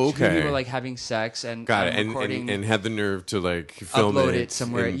 Like Oh, two okay. people like having sex and Got it, recording and had the nerve to like film upload it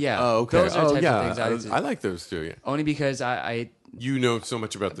somewhere. and- Yeah. Oh, okay. Those are the types yeah. of things I like those too. Yeah. only because I You know so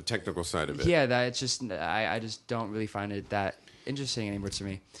much about the technical side of it. yeah, that it's just I just don't really find it that interesting anymore to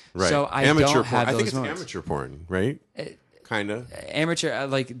me. Right. So I amateur don't porn. have I those think it's moments. amateur porn, right? Kind of. Amateur,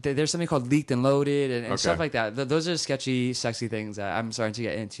 like there's something called leaked and loaded and Okay. stuff like that. Those are sketchy, sexy things that I'm starting to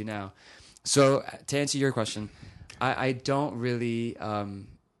get into now. So to answer your question, I don't really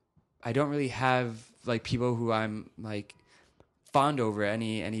have like people who I'm like fond over,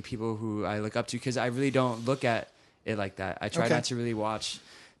 any people who I look up to, because I really don't look at it like that. I try Okay. not to really watch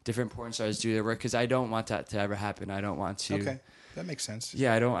different porn stars do their work because I don't want that to ever happen. I don't want to. Okay, that makes sense.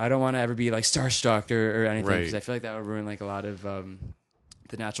 Yeah, I don't want to ever be like starstruck or anything, because Right. I feel like that would ruin like a lot of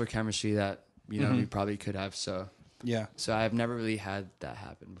the natural chemistry that we probably could have. So Yeah. I've never really had that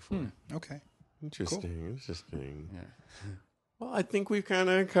happen before. Okay. Interesting. Interesting. Yeah. Well, I think we've kind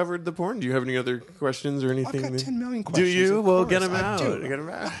of covered the porn. Do you have any other questions or anything? I've got 10 million Do questions. you? of Well, course. get them I out. do. Get 'em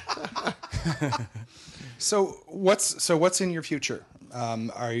out. So what's in your future?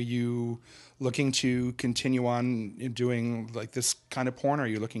 Are you looking to continue on doing like this kind of porn? Are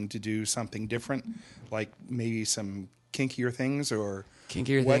you looking to do something different, like maybe some kinkier things, or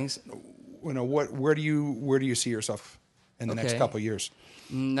Kinkier what- things. Where do you see yourself in the next Okay. couple of years?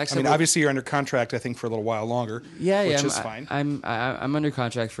 Next I mean, up, obviously you're under contract, I think, for a little while longer. yeah, which I'm, is fine. I'm under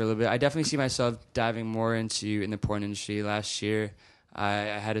contract for a little bit. I definitely see myself diving more in the porn industry. Last year, I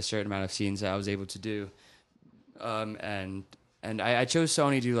had a certain amount of scenes that I was able to do, and I chose to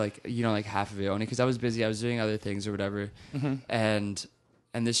only do like half of it, only because I was busy. I was doing other things or whatever, and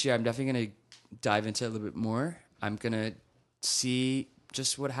this year I'm definitely gonna dive into it a little bit more. I'm gonna see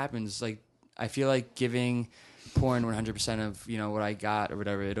just what happens. Like I feel like giving porn 100% of what I got or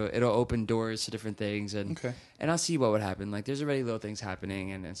whatever, it'll open doors to different things, and Okay. and I'll see what would happen. Like there's already little things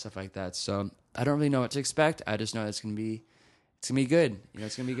happening and stuff like that. So I don't really know what to expect. I just know it's gonna be good.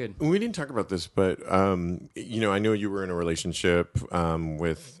 It's gonna be good. We didn't talk about this, but I know you were in a relationship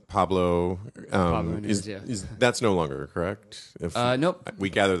with Pablo. Pablo Nunez, yeah. That's no longer correct? If Nope. We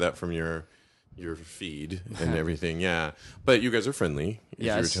gather that from your feed and everything. Yeah, but you guys are friendly. As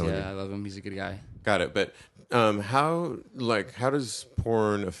you were Yes, telling me. yeah, I love him. He's a good guy. Got it. But how does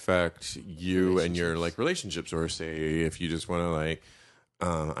porn affect you and your like relationships, or say if you just want to like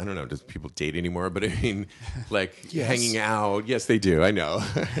I don't know, does people date anymore? But I mean, like Yes. hanging out. Yes, they do. I know.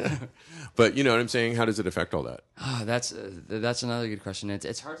 But you know what I'm saying? How does it affect all that? Oh, that's another good question.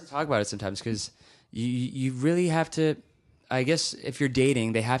 It's hard to talk about it sometimes because you really have to. I guess if you're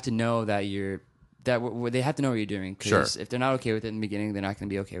dating, they have to know that they have to know what you're doing. Because Sure. if they're not okay with it in the beginning, they're not going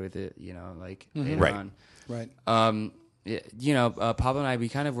to be okay with it. Like later Right. on. Right. Pablo and I, we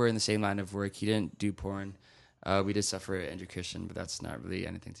kind of were in the same line of work. He didn't do porn. We did stuff for Andrew Christian, but that's not really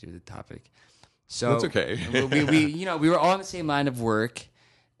anything to do with the topic. So That's okay. we were all in the same line of work,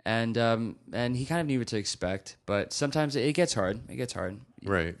 and he kind of knew what to expect. But sometimes it gets hard. It gets hard.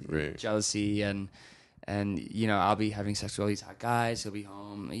 Right. Jealousy and I'll be having sex with all these hot guys. He'll be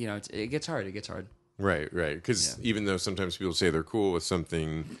home. It gets hard. It gets hard. Right. Because even though sometimes people say they're cool with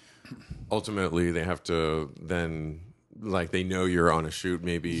something, ultimately they have to then like they know you're on a shoot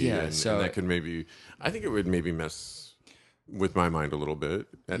maybe, Yeah, and so- that could maybe I think it would maybe mess with my mind a little bit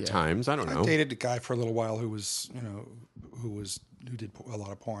at times. I don't know. I dated a guy for a little while who did a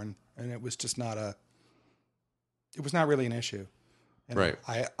lot of porn, and it was just not really an issue. And right.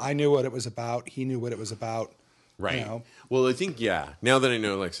 I knew what it was about. He knew what it was about. Right. You know? Well, I think, now that I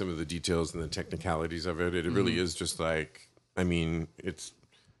know like some of the details and the technicalities of it, it really is just like, I mean,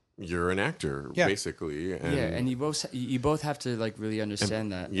 you're an actor basically. And and you both have to like really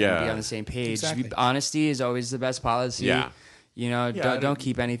understand that. Yeah. And be on the same page. Exactly. Honesty is always the best policy. Yeah. You know, don't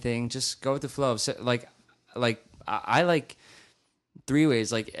keep anything. Just go with the flow. So, I like 3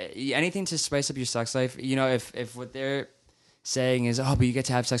 ways. Like anything to spice up your sex life. You know, if what they're saying is, oh, but you get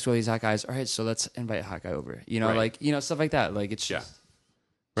to have sex with all these hot guys. All right, so let's invite a hot guy over. You know, stuff like that. Like it's just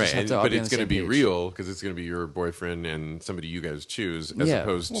right. But it's going to be real because it's going to be your boyfriend and somebody you guys choose, as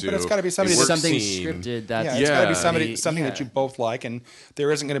opposed to. But it's got to be something scripted. It's got to be something that you both like, and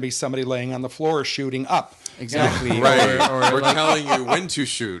there isn't going to be somebody laying on the floor shooting up. Exactly. Right. Or telling you when to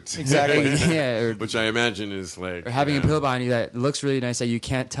shoot. Exactly. Which I imagine is like. Or having a pill behind you that looks really nice that you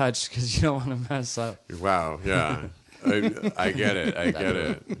can't touch because you don't want to mess up. Wow. Yeah. I get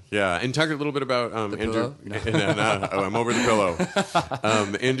it. Yeah, and talk a little bit about Andrew. No, I'm over the pillow.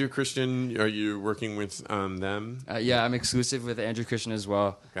 Andrew Christian, are you working with them? Yeah, I'm exclusive with Andrew Christian as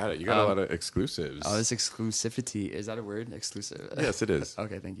well. Got it. You got a lot of exclusives. Oh, this exclusivity, is that a word? Exclusive. Yes, it is.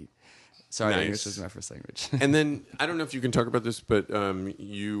 Okay, thank you. Sorry, nice. English was my first language. And then, I don't know if you can talk about this, but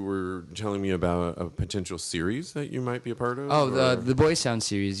you were telling me about a potential series that you might be a part of? Oh, the Boys Town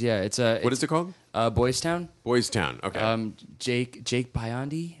series, yeah. What is it called? Boys Town. Boys Town, okay. Jake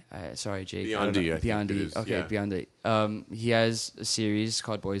Biondi? Sorry, Jake. Biondi, I think it is. Okay, yeah. Biondi. He has a series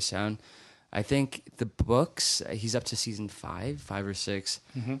called Boys Town. I think the books, he's up to season 5 or 6.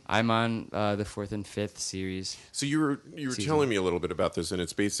 Mm-hmm. I'm on the 4th and 5th series. So you were telling me a little bit about this, and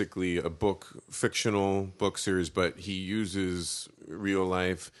it's basically a fictional book series, but he uses real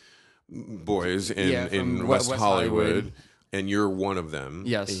life boys in West Hollywood, and you're one of them.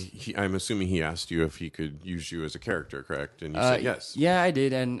 Yes. I'm assuming he asked you if he could use you as a character, correct? And you said yes. Yeah, I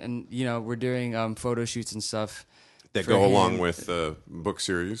did, and we're doing photo shoots and stuff. That go along with the book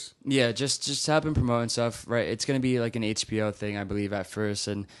series? Yeah, just help him promote and stuff, right? It's going to be like an HBO thing, I believe, at first.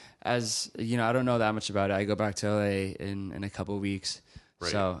 And as, I don't know that much about it. I go back to LA in a couple of weeks.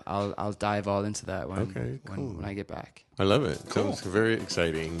 Right. So I'll dive all into that when I get back. I love it. Cool. Sounds very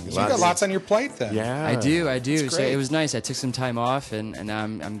exciting. You've got lots on your plate then. Yeah. I do. So it was nice. I took some time off, and now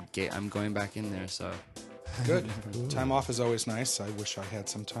I'm going back in there, so... Good. Time off is always nice. I wish I had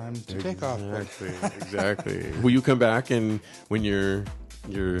some time to take off. Exactly. Will you come back and when your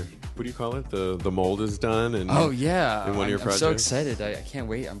what do you call it? The mold is done and oh yeah, in one of your projects? I'm so excited. I can't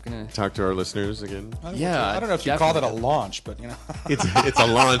wait. I'm gonna talk to our listeners again. I don't know if you called it a launch, but it's a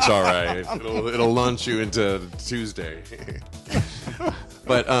launch, all right. It'll launch you into Tuesday.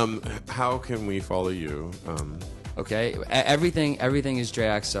 But how can we follow you? Okay, everything is Dre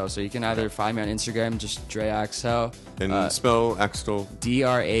Axtell, so you can either find me on Instagram, just Dre Axtell. And spell Axtell.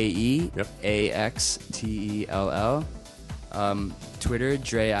 DRAEAXTELL. Twitter,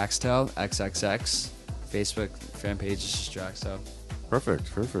 Dre Axtell, XXX. Facebook fan page is just Dre Axtell. Perfect.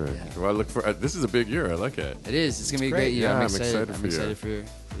 Yeah. Well, I look for this is a big year. I like it. It is. It's gonna be a great year. Yeah, I'm excited for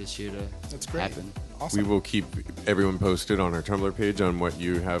this year to happen. Awesome. We will keep everyone posted on our Tumblr page on what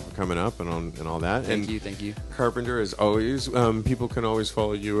you have coming up and all that. Thank you. Carpenter, as always, people can always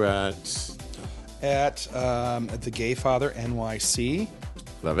follow you at the Gay Father NYC.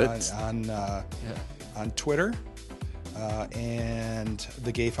 Love it on Twitter and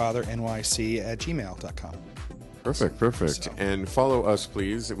the Gay Father NYC at gmail.com. Perfect. So. And follow us,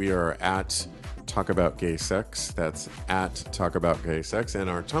 please. We are at Talk About Gay Sex. That's at Talk About Gay Sex, and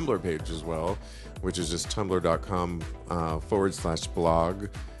our Tumblr page as well, which is just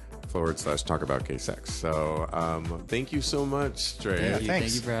tumblr.com/blog/Talk About Gay Sex. So thank you so much, Dre. Yeah, thank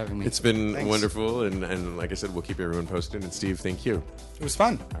you for having me. It's been wonderful, and like I said, we'll keep everyone posted. And Steve, thank you. It was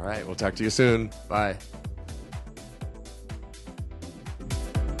fun. All right, we'll talk to you soon. Bye.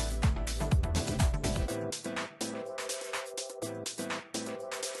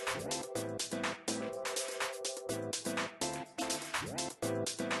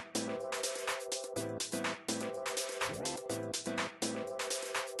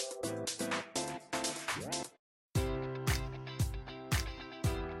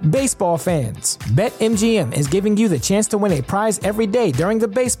 Baseball fans, BetMGM is giving you the chance to win a prize every day during the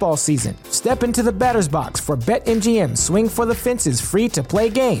baseball season. Step into the batter's box for BetMGM Swing for the Fences free-to-play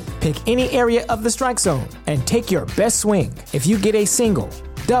game. Pick any area of the strike zone and take your best swing. If you get a single,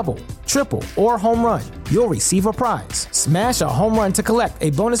 double, triple, or home run, you'll receive a prize. Smash a home run to collect a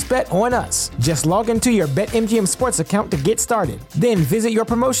bonus bet on us. Just log into your BetMGM Sports account to get started. Then visit your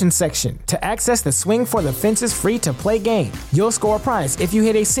promotion section to access the Swing for the Fences free-to-play game. You'll score a prize if you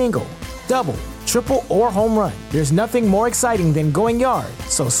hit a single, double, triple, or home run. There's nothing more exciting than going yard,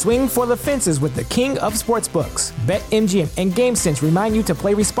 so swing for the fences with the king of sportsbooks. BetMGM and GameSense remind you to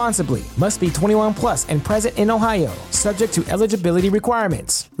play responsibly. Must be 21 plus and present in Ohio, subject to eligibility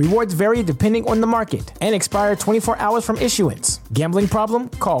requirements. Rewards vary depending on the market and expire 24 hours from issuance. Gambling problem?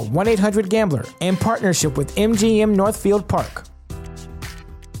 Call 1-800-GAMBLER in partnership with MGM Northfield Park.